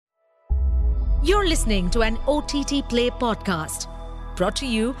You're listening to an OTT Play podcast brought to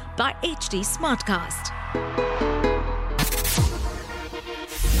you by HT Smartcast.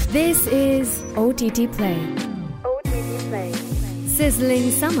 This is OTT Play. OTT Play.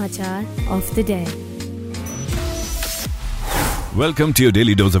 Sizzling Samachar of the day. Welcome to your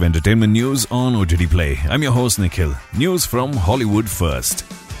daily dose of entertainment news on OTT Play. I'm your host Nikhil. News from Hollywood first.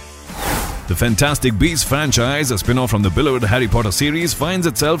 The Fantastic Beasts franchise, a spin-off from the beloved Harry Potter series, finds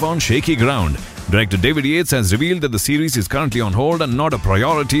itself on shaky ground. Director David Yates has revealed that the series is currently on hold and not a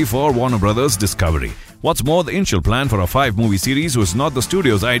priority for Warner Brothers Discovery. What's more, the initial plan for a 5-movie series was not the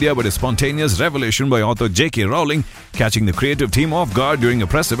studio's idea but a spontaneous revelation by author J.K. Rowling, catching the creative team off guard during a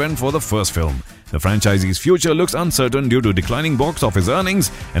press event for the first film. The franchise's future looks uncertain due to declining box office earnings,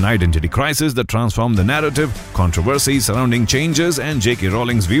 an identity crisis that transformed the narrative, controversies surrounding changes, and J.K.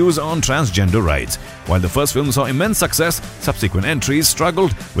 Rowling's views on transgender rights. While the first film saw immense success, subsequent entries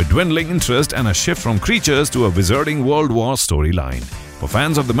struggled with dwindling interest and a shift from creatures to a wizarding World War storyline. For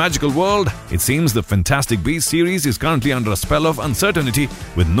fans of the magical world, it seems the Fantastic Beasts series is currently under a spell of uncertainty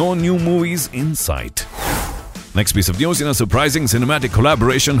with no new movies in sight. Next piece of news, in a surprising cinematic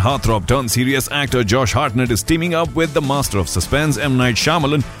collaboration, heartthrob turned serious actor Josh Hartnett is teaming up with the master of suspense M. Night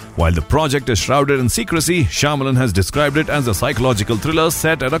Shyamalan. While the project is shrouded in secrecy, Shyamalan has described it as a psychological thriller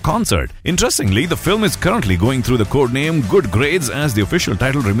set at a concert. Interestingly, the film is currently going through the codename Good Grades, as the official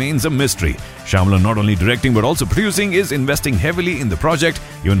title remains a mystery. Shyamalan, not only directing but also producing, is investing heavily in the project,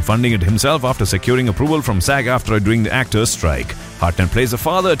 even funding it himself after securing approval from SAG-AFTRA during the actors' strike. Hartnett plays a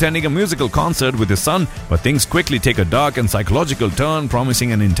father attending a musical concert with his son, but things quickly take a dark and psychological turn,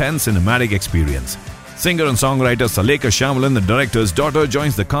 promising an intense cinematic experience. Singer and songwriter Saleka Shyamalan, the director's daughter,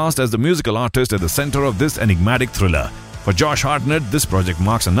 joins the cast as the musical artist at the center of this enigmatic thriller. For Josh Hartnett, this project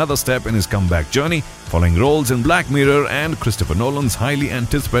marks another step in his comeback journey, following roles in Black Mirror and Christopher Nolan's highly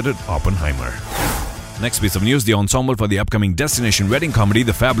anticipated Oppenheimer. Next piece of news, the ensemble for the upcoming destination wedding comedy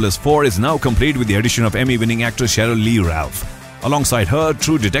The Fabulous Four is now complete with the addition of Emmy-winning actress Cheryl Lee Ralph. Alongside her,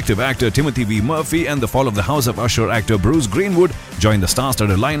 True Detective actor Timothy V. Murphy and the Fall of the House of Usher actor Bruce Greenwood join the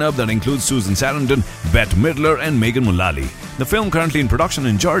star-studded lineup that includes Susan Sarandon, Bette Midler and Megan Mullally. The film, currently in production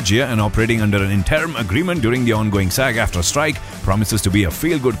in Georgia and operating under an interim agreement during the ongoing SAG-AFTRA strike, promises to be a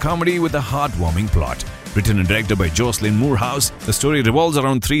feel-good comedy with a heartwarming plot. Written and directed by Jocelyn Moorhouse, the story revolves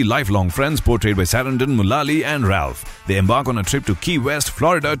around 3 lifelong friends portrayed by Sarandon, Mullally and Ralph. They embark on a trip to Key West,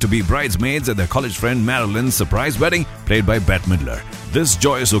 Florida to be bridesmaids at their college friend Marilyn's surprise wedding, played by Bette Midler. This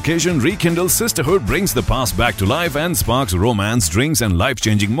joyous occasion rekindles sisterhood, brings the past back to life and sparks romance, drinks and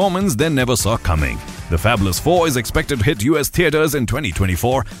life-changing moments they never saw coming. The Fabulous Four is expected to hit US theaters in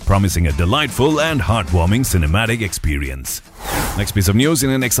 2024, promising a delightful and heartwarming cinematic experience. Next piece of news, in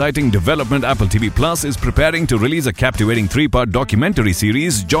an exciting development, Apple TV Plus is preparing to release a captivating 3-part documentary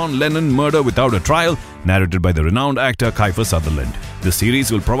series, John Lennon Murder Without a Trial, narrated by the renowned actor Kiefer Sutherland. The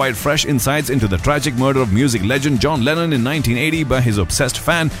series will provide fresh insights into the tragic murder of music legend John Lennon in 1980 by his obsessed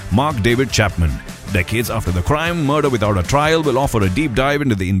fan Mark David Chapman. Decades after the crime, Murder Without a Trial will offer a deep dive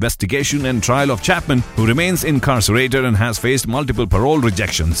into the investigation and trial of Chapman, who remains incarcerated and has faced multiple parole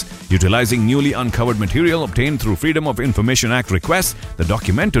rejections. Utilizing newly uncovered material obtained through Freedom of Information Act requests, the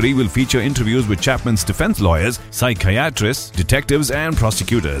documentary will feature interviews with Chapman's defense lawyers, psychiatrists, detectives and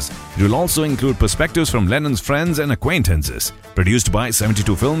prosecutors. It will also include perspectives from Lennon's friends and acquaintances. Produced by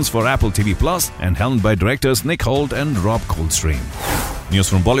 72 Films for Apple TV Plus and helmed by directors Nick Holt and Rob Coldstream. News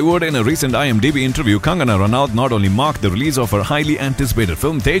from Bollywood, in a recent IMDb interview, Kangana Ranaut not only marked the release of her highly anticipated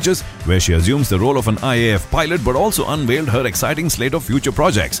film Tejas, where she assumes the role of an IAF pilot, but also unveiled her exciting slate of future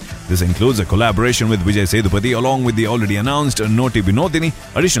projects. This includes a collaboration with Vijay Sethupathi along with the already announced Noti Binodini.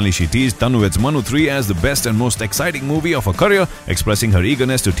 Additionally, she teased Tanuved's Manu 3 as the best and most exciting movie of her career, expressing her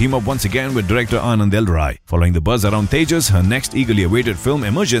eagerness to team up once again with director Anand L. Rai. Following the buzz around Tejas, her next eagerly awaited film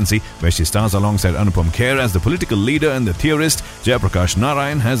Emergency, where she stars alongside Anupam Kher as the political leader and the theorist, Jayaprakash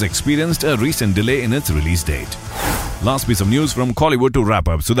Narayan, has experienced a recent delay in its release date. Last piece of news from Kollywood to wrap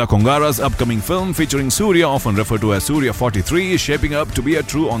up. Sudha Kongara's upcoming film featuring Surya, often referred to as Surya 43, is shaping up to be a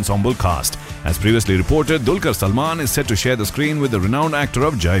true ensemble cast. As previously reported, Dulquer Salman is set to share the screen with the renowned actor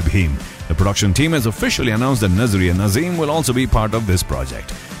of Jai Bhim. The production team has officially announced that Nazriya Nazim will also be part of this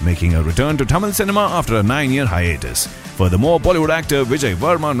project, making a return to Tamil cinema after a 9-year hiatus. Furthermore, Bollywood actor Vijay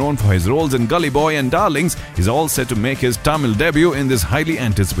Verma, known for his roles in Gully Boy and Darlings, is all set to make his Tamil debut in this highly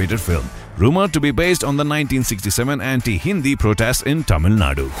anticipated film, rumored to be based on the 1967 anti-Hindi protests in Tamil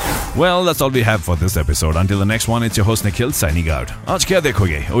Nadu. Well, that's all we have for this episode. Until the next one, it's your host Nikhil signing out. Aaj kya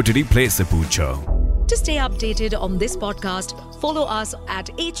dekhoge? OTT Play se poocho. To stay updated on this podcast, follow us at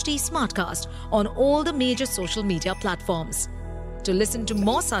HT Smartcast on all the major social media platforms. To listen to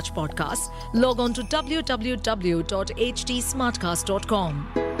more such podcasts, log on to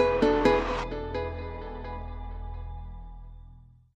www.htsmartcast.com.